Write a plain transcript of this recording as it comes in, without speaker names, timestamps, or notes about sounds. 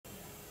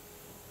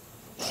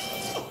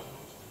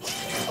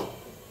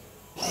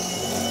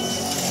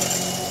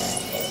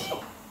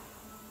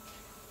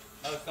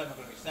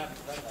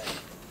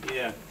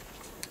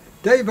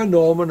Dave and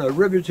Norman are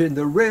riveting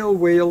the rear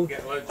wheel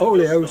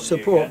Oleo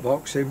support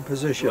box in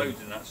position. Loads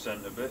in that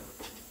centre bit.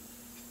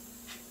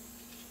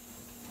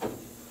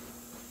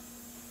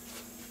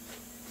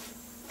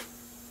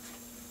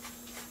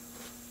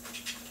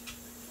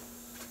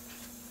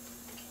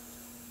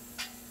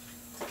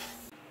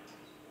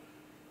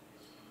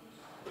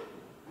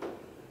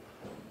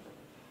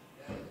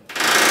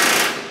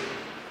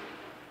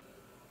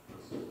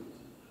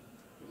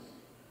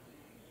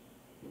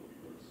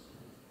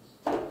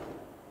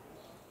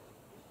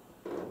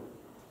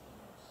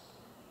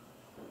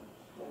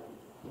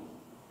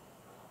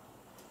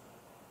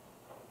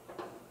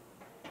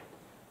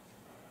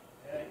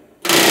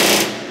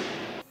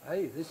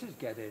 Hey, this is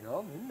getting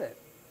on, isn't it?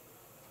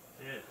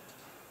 Yeah.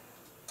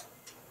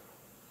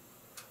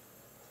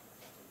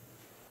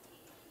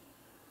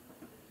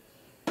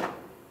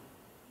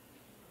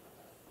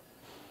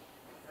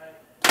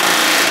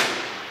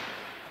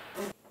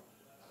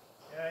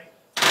 Okay.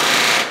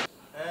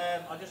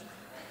 I just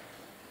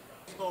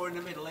score in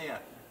the middle here.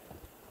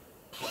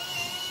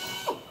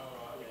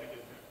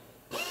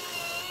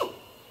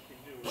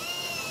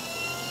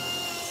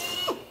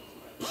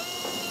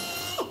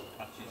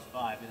 Catches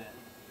 5, isn't it?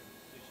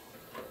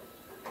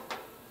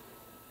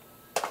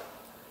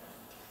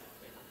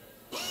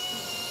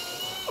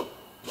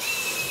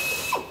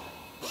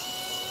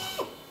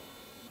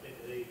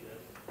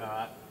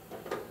 Alright.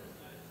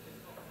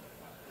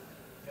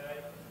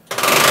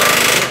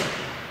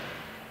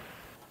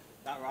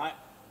 That right?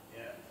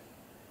 Yeah.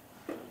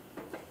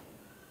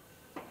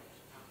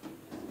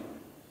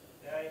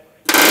 Okay.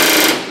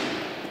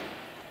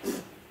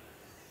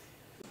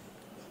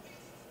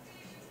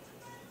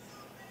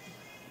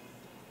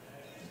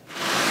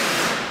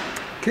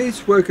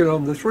 Keith's working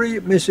on the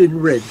 3 missing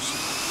ribs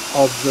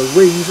of the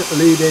wing's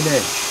leading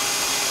edge.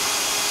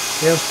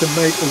 He has to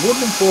make a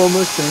wooden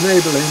formers to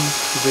enable him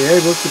to be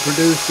able to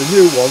produce the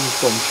new ones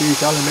from sheet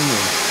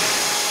aluminium.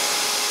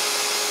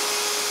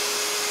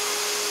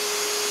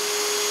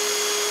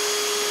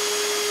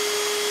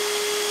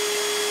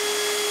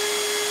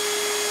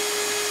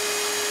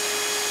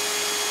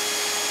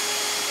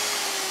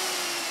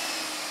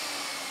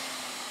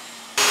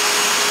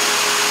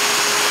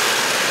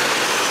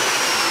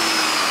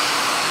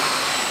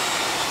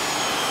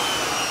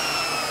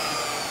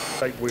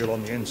 Wheel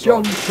on the inside.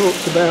 John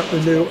talks about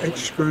the new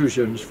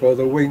extrusions for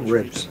the wing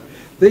ribs.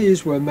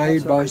 These were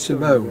made by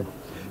Simone.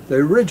 The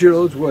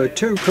originals were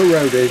too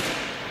corroded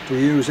to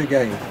use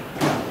again.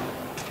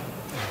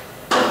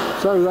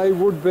 So they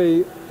would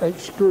be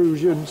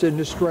extrusions in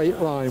a straight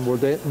line,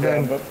 would it? And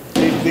Yeah, but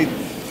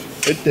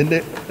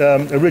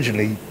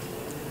originally,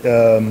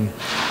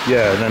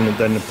 yeah, and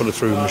then they put it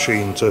through the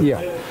machine to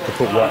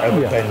put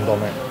whatever bend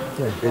on it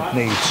it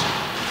needs.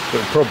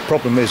 But the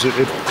problem is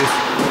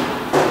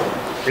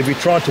if you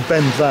try to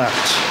bend that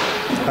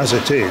as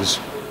it is,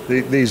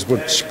 these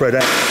would spread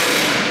out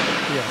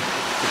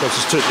because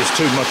there's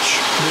too much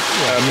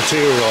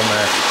material on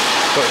there.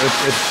 But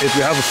if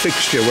you have a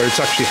fixture where it's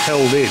actually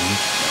held in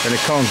and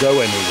it can't go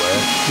anywhere,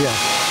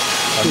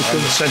 and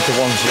the centre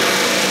ones,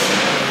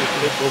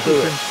 it will do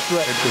it.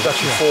 It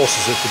actually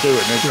forces it to do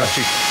it, and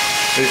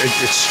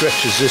it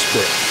stretches this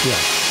bit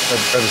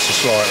ever so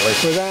slightly.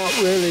 Without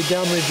really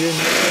damaging,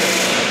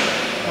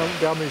 won't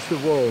damage the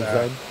walls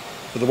then.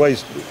 But the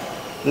ways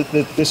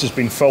this has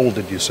been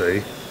folded, you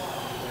see,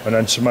 and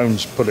then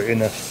Simone's put it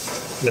in a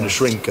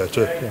shrinker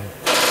to.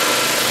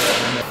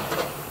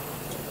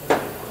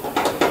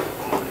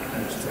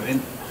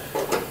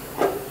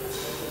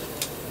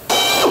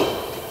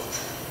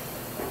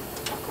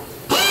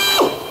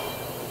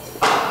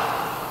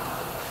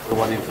 The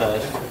one in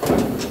first.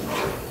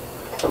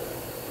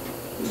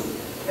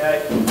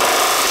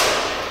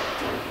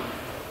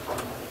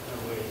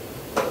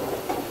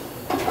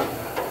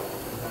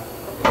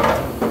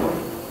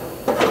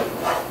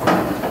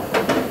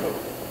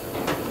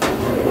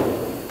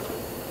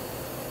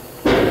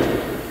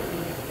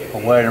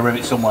 I'm wearing a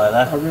rivet somewhere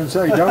there. I was going to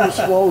say, don't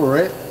swallow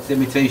it. It's in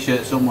my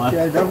t-shirt somewhere.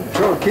 Yeah, don't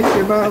try, keep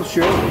your mouth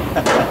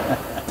shut.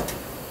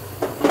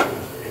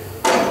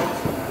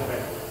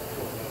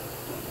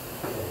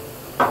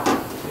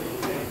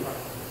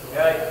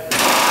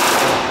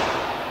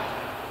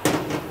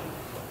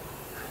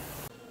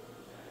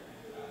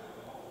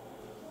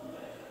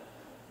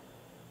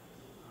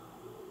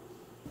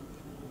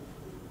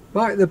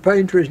 Mike the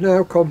painter has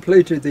now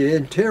completed the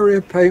interior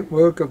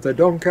paintwork of the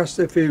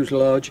Doncaster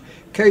fuselage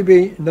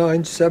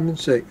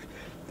KB976.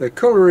 The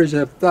colour is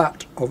of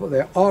that of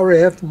the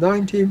RAF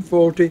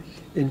 1940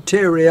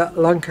 interior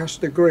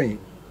Lancaster green.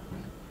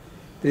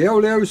 The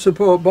Oleo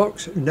support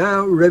box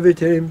now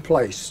riveted in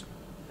place.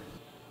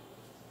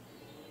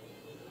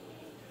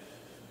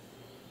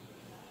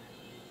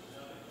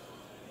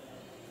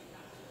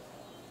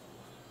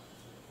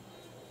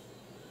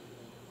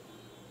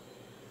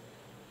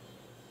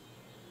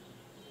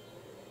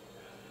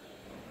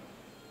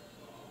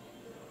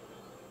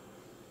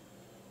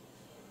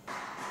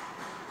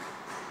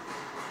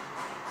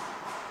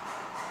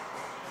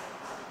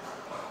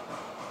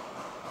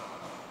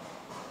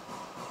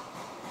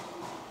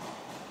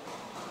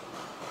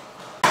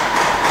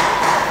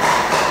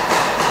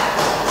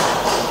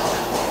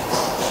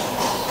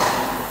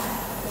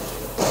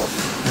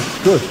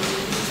 good.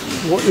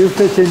 What are you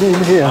fitting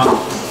in here? I'm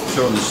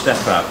sorting the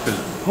step out because.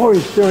 Oh,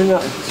 he's doing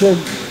that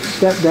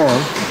step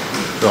down.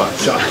 Right,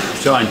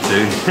 trying to.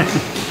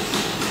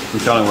 I'm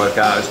trying to work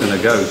out how it's going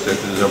to go. So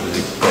there's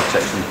obviously got to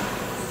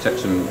take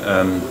some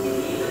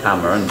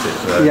hammer, isn't it?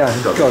 So yeah,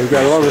 it's got to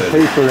get a lot of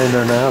people in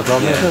and out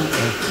on it, hasn't it?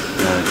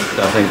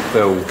 I think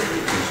Phil is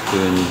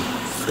doing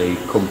the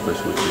compass,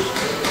 which is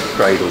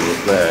cradle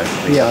up there.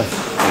 Yeah.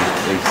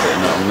 He's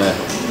putting that on there.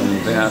 And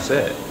I think that's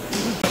it. I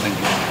think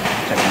it's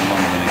taking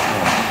longer than he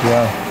thought.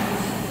 Yeah.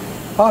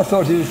 I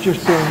thought he was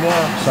just doing the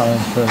outside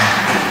thing.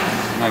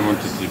 I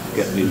wanted to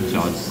get the inside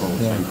all the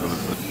same colour.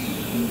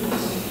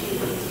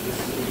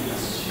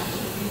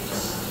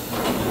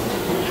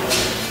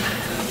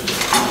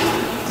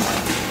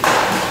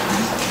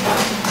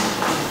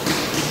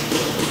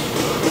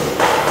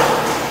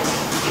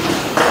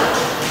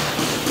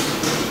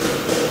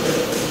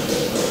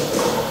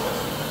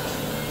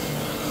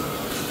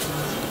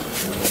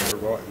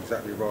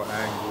 Exactly right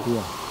angle.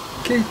 Yeah.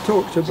 Keith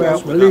talked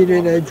about the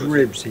leading edge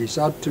ribs he's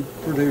had to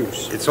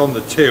produce. It's on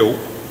the tilt,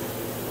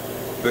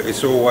 but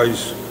it's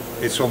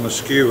on the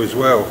skew as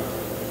well.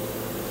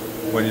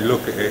 When you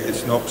look at it,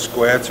 it's not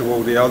square to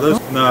all the others.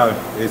 No,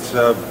 it's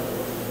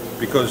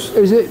because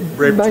is it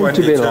rib meant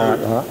 22, to be like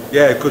that?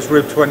 Yeah, because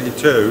rib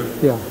 22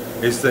 yeah.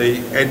 is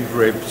the end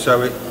rib,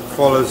 so it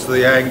follows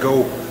the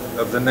angle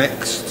of the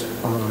next,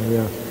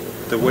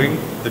 the wing,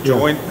 the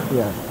joint.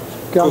 Yeah.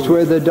 That's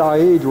where the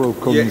dihedral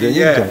comes in, isn't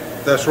it?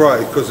 That's right,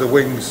 because the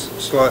wing's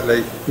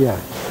slightly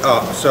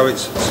up, so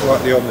it's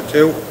slightly on the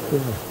tilt. Yeah.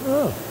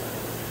 Oh.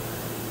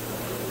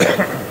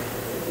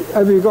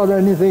 Have you got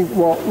anything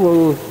what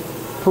will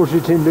put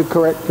it in the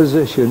correct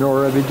position,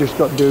 or have you just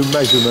got to do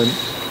measurement?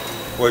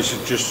 Well, it's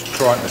just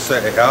trying to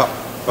set it up,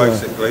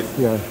 basically.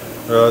 Yeah.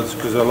 It's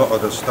because a lot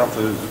of the stuff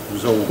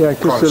was all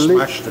kind of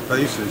smashed to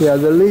pieces. Yeah,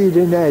 the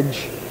leading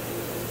edge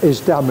is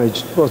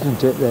damaged,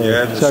 wasn't it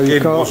there? Yeah, the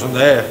skin wasn't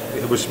there,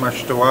 it was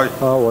smashed away.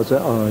 Oh, was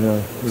it? Oh,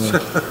 no.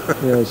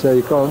 Yeah, yeah, so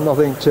you got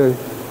nothing to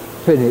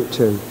pin it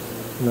to.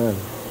 No.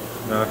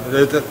 No,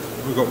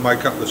 we've got to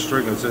make up the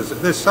stringers.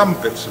 There's some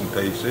bits and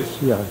pieces.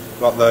 Yeah.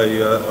 Like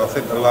I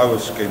think the lower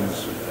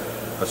skins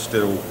are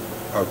still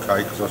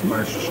okay because I've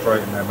managed to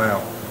straighten them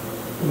out.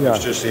 Yeah.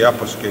 It's just the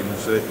upper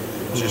skins, it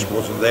just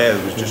wasn't there.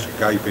 It was just a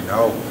gaping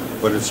hole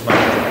where it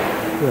smashed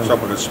it. Yeah.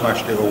 Someone had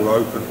smashed it all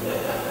open.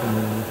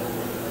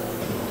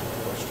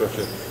 Stretch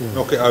it,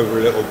 knock it over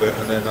a little bit,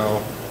 and then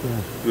I'll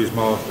use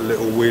my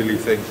little wheelie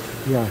thing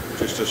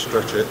just to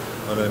stretch it,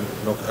 and then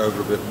knock it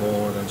over a bit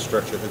more, and then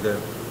stretch it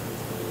again.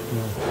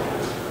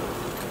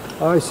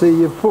 I see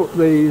you put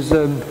these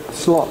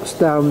slots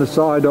down the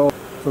side of.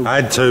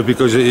 I had to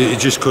because it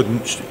just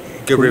couldn't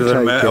get rid of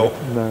the metal.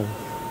 No.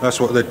 That's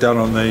what they've done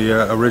on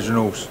the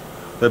originals.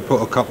 They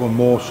put a couple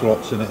more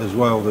slots in it as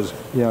well. There's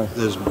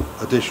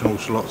additional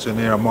slots in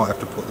here. I might have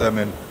to put them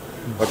in.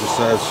 I'll just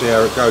see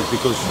how it goes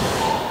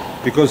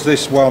because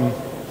this one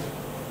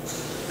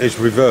is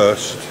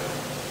reversed.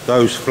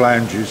 Those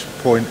flanges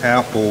point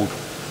outboard,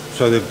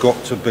 so they've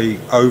got to be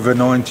over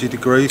 90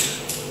 degrees.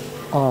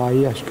 Ah,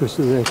 yes, because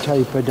they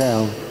taper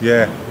down.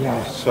 Yeah.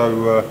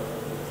 So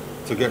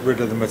to get rid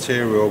of the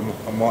material,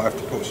 I might have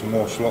to put some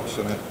more slots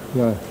in it.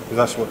 Yeah.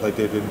 That's what they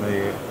did in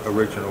the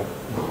original.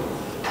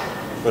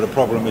 But the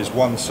problem is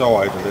one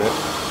side of it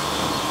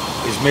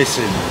is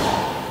missing.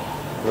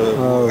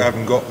 I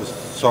haven't got the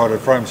side of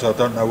the frame, so I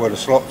don't know where the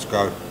slots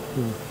go.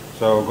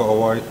 So I've got to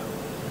wait.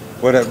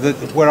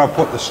 When I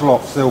put the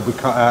slots, they'll be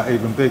cut out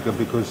even bigger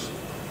because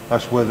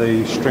that's where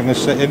the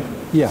stringers sit in.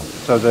 Yeah.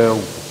 So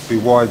they'll be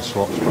wide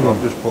slots, but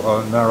I've just put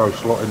a narrow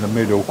slot in the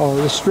middle. Oh,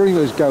 the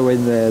stringers go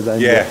in there then?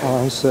 Yeah.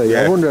 Oh, I see.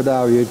 Yeah. I wondered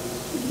how you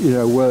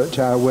worked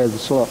out where the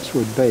slots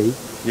would be.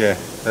 Yeah,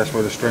 that's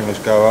where the stringers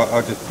go.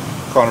 I just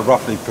kind of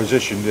roughly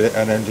positioned it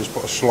and then just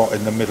put a slot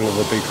in the middle of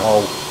the big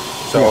hole,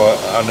 so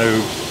I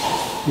knew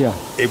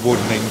it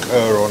wouldn't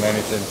incur on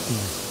anything.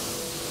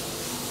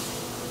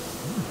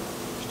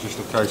 It's just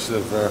a case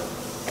of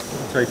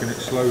taking it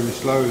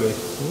slowly.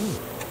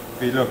 If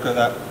you look at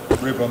that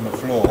rib on the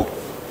floor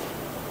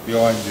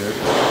behind you,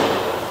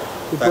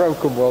 the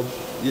broken one.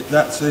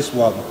 That's this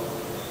one.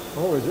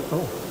 Oh, is it?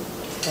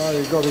 Oh,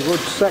 you've got a good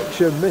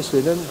section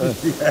missing,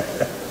 haven't you? Yeah,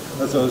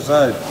 that's what I was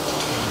saying.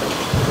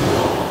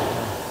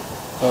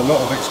 So a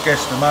lot of it's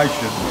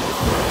guesstimation.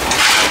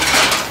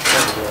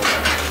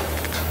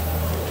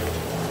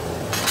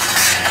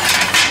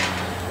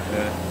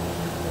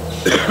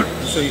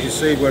 So you can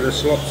see where the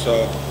slots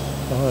are.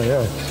 Oh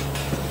yeah.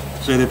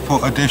 So they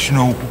put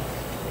additional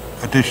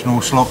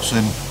slots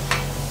in.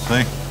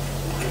 See?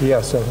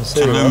 Yes, I can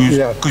see. To lose,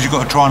 because you've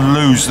got to try and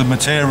lose the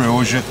material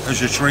as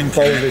you're shrinking.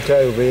 Fold it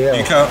over, yeah.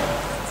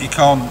 You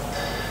can't.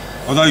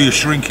 Although you're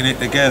shrinking it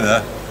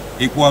together,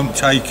 it won't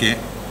take it.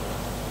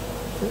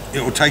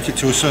 It will take it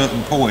to a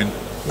certain point,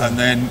 and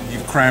then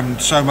you've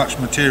crammed so much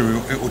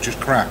material, it will just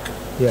crack.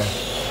 Yeah.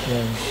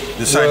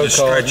 The same as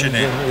stretching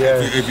it.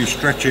 If you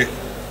stretch it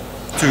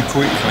too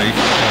quickly,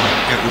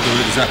 it will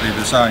do exactly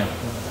the same.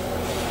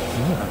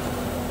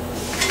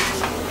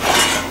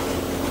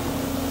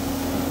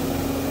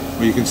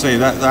 Well, you can see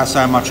that's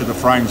how much of the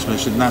frame's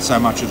missing, that's how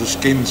much of the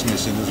skin's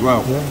missing as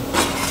well. Yeah.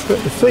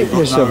 But the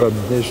thickness of them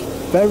is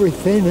very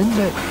thin, isn't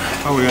it?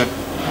 Oh yeah.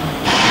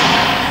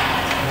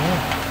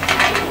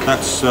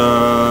 That's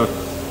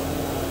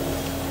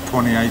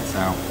 28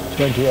 thou.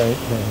 28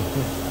 now.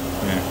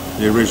 Yeah,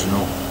 the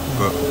original,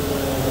 but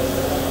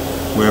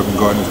we haven't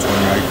got any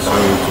 28, so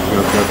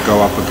we'll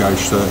go up a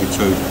gauge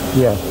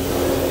 32. Yeah.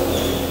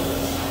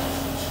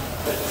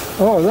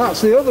 Oh,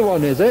 that's the other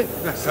one, is it?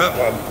 That's that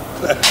one.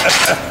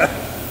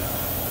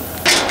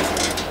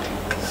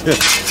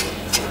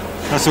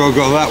 That's why I've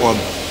got that one.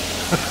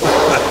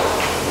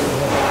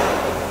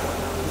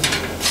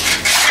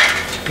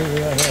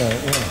 Yeah.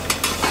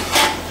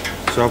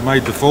 So I've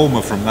made the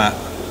former from that.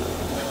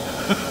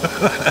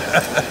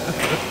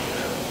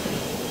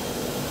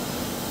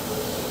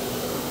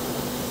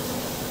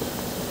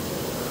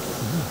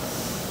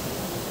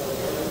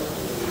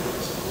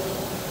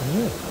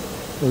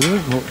 There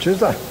isn't much, is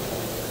there?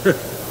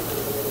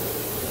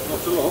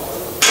 Not a lot.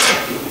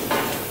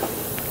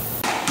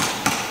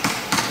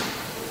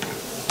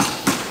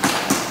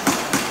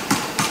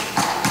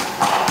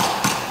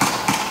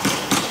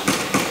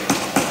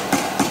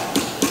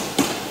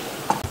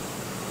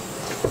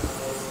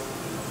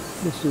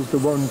 This is the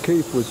one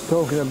Keith was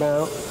talking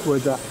about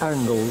with the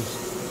angles.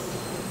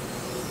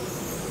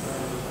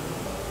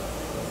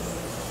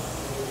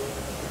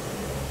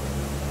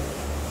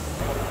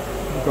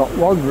 We've got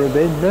one rib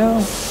in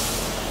now,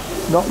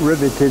 not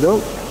riveted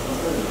up.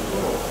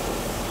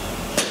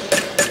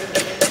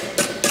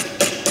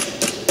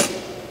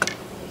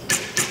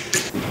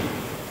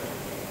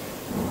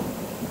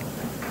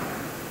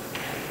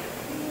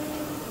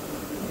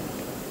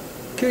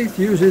 Keith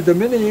uses the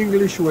mini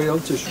English wheel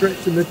to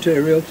stretch the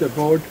material to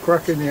avoid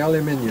cracking the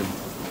aluminium.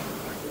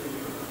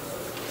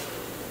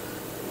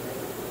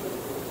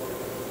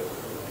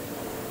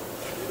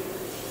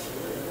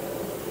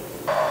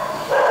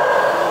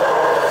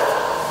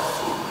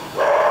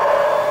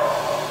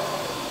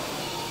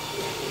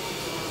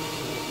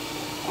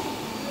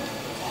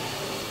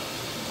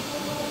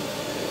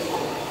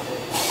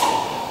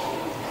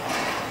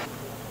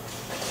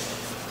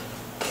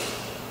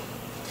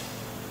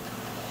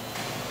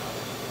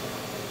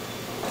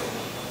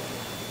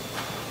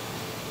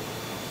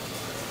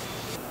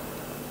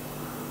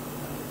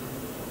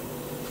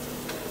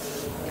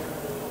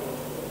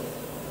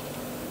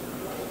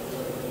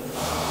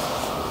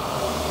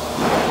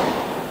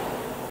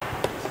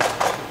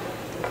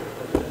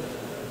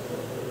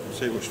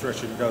 See what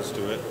stretching does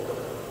to it.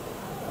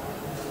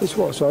 It's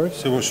what, sorry?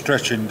 See what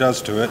stretching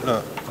does to it,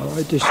 look. Oh,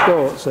 it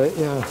distorts it,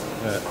 yeah.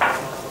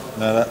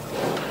 No,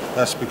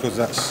 that's because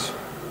that's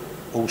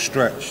all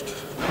stretched.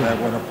 Now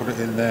when I put it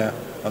in there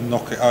and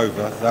knock it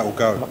over, that'll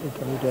go. That'll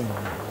go down.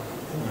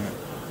 Yeah.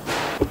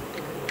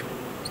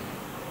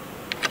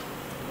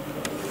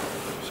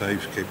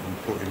 Saves keeping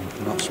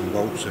putting nuts and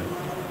bolts in.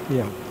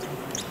 Yeah.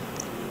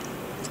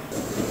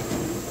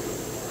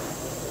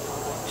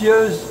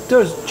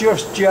 Does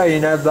just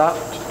Jane have that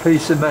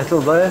piece of metal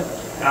there?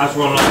 It has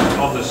one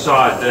on the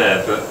side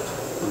there, but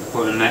I'm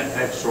putting an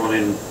extra one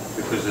in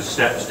because the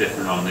step's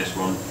different on this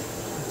one.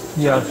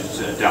 Yeah. So I'm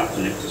just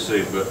adapting it to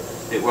suit, but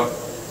it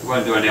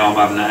won't do any harm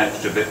having that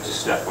extra bit to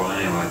step on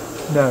anyway.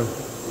 No.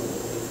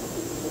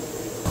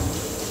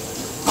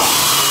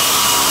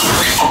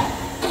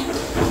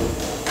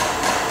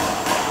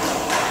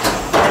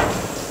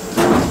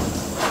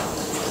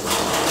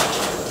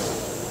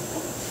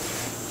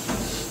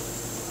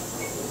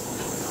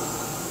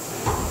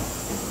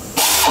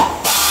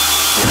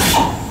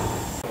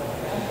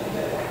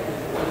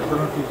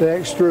 The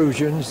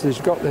extrusions, there's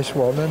got this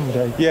one,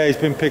 hasn't he? Yeah, he's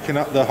been picking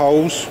up the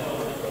holes.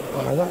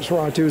 Oh, that's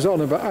right, he was on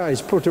about,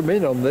 he's put them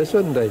in on this,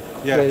 hasn't he?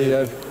 Yeah.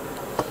 The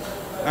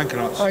Anchor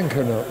nuts.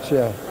 anchor nuts,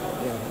 yeah.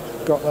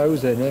 Got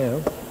those in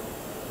now.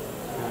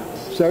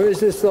 So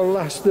is this the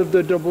last of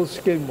the double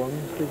skin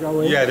ones to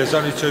go in? Yeah, there's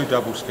only 2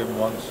 double skin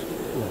ones.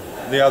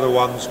 The other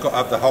one's got to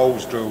have the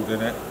holes drilled in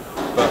it,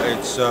 but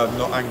it's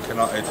not anchor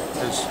nutted.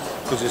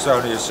 Because it's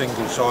only a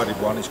single-sided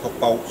one, it's got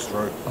bolts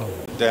through.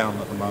 Down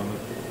at the moment.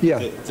 Yeah.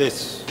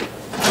 This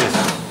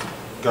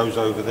goes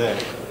over there.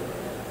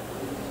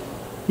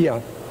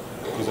 Yeah.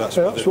 Because that's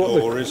where the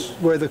door is.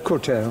 Where the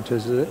cutout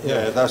is, it?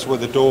 Yeah, that's where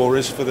the door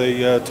is for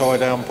the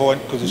tie-down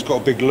point, because it's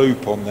got a big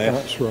loop on there.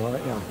 That's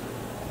right, yeah.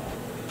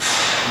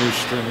 New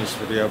stringers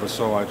for the other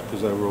side,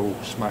 because they were all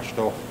smashed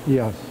off.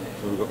 Yeah.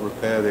 So we've got to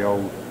repair the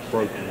old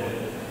broken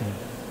one.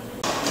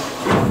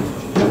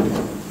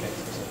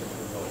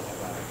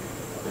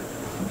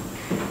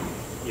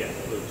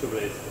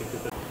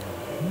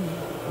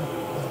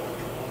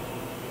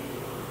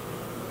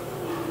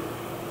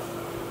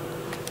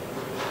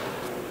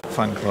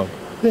 Fan club.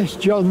 This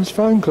John's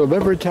fan club.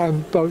 Every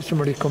time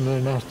somebody comes in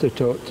and has to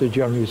talk to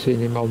John, we've seen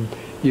him on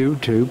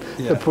YouTube,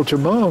 they put a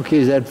mark.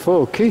 He's had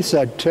 4, Keith's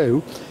had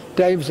 2,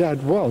 Dave's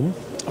had 1.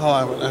 Oh, I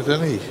haven't had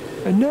any.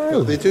 No.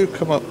 Well, they do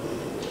come up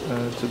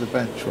to the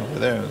bench when we're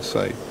there and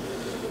say,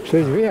 So,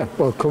 yeah,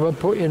 well, come and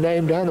put your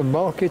name down and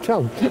mark it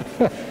on.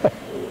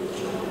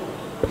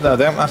 No,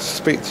 they haven't asked to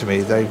speak to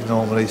me. They've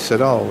normally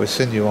said, "Oh, we've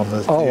seen you on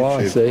the YouTube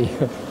I see.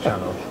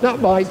 channel." That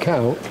might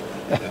count.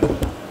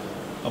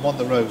 I'm on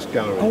the Rose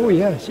Gallery. Oh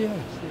yes, yes.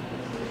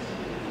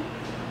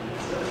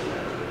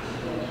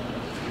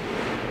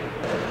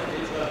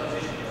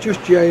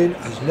 Just Jane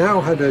has now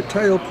had her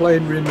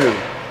tailplane removed,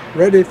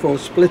 ready for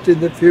splitting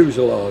the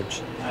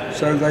fuselage,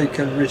 so they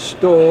can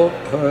restore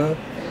her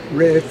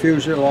rear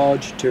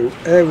fuselage to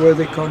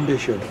airworthy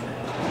condition.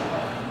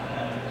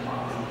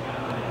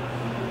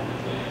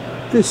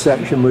 This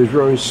section was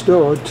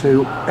restored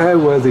to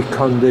airworthy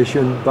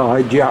condition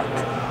by Jack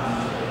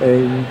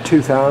in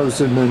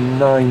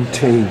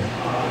 2019,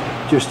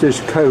 just as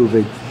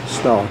COVID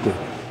started.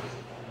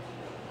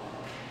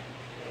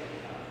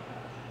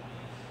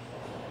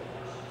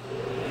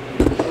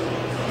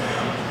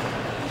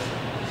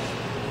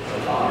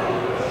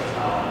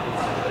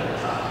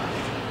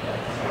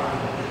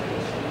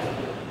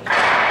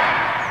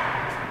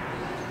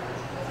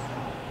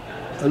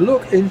 A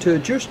look into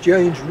Just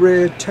Jane's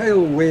rear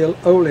tail wheel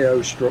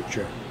oleo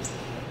structure.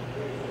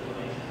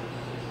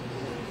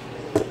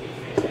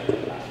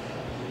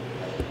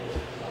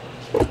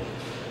 Got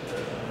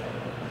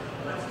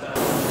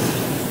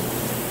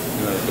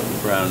the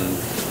brown,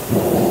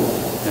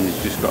 and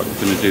he's just got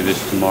going to do this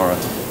tomorrow.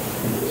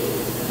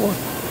 What?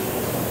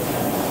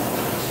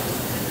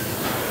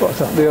 What's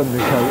that, the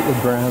undercoat,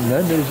 the brown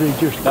then? Is he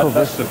just covered?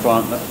 That's the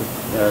front, that's the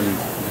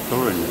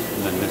colouring,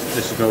 and then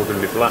this is all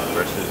going to be black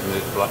versus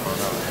this black one.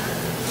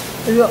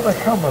 Is that the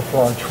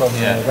camouflage from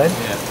there then?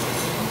 Yeah.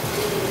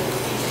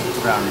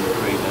 Brown and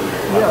green and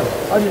black. Yeah,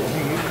 I didn't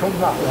think it come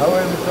that low, I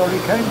thought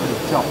it came to the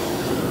top.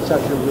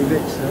 Set of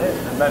rivets there.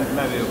 And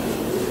maybe it'll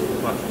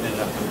in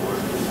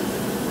afterwards.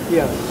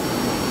 Yeah.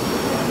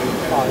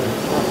 Fine,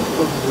 that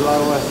comes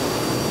lower.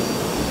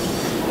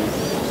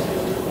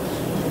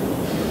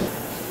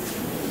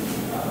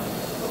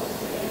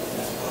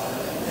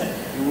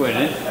 You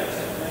winning?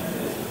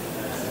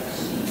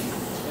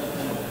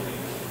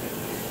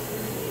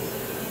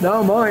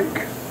 Now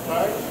Mike.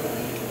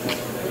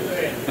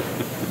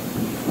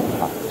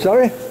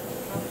 Sorry?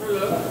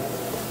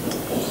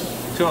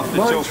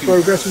 Mike's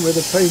progressing with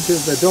the painting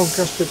of the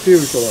Doncaster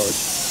fuselage.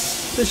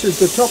 This is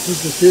the top of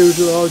the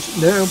fuselage,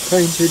 now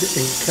painted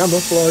in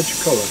camouflage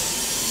colour.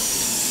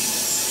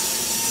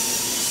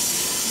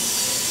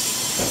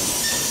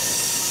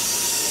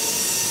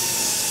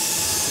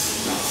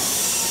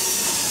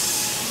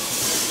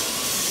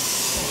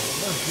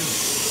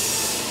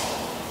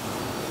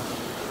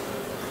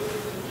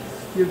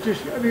 You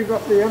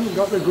haven't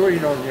got the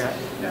green on yet?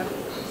 Yeah.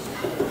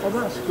 Oh,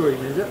 that's green,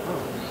 is it?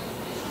 Oh.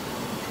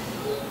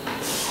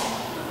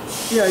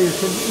 Yeah, it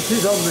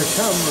is on the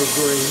camera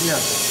green,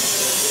 yeah.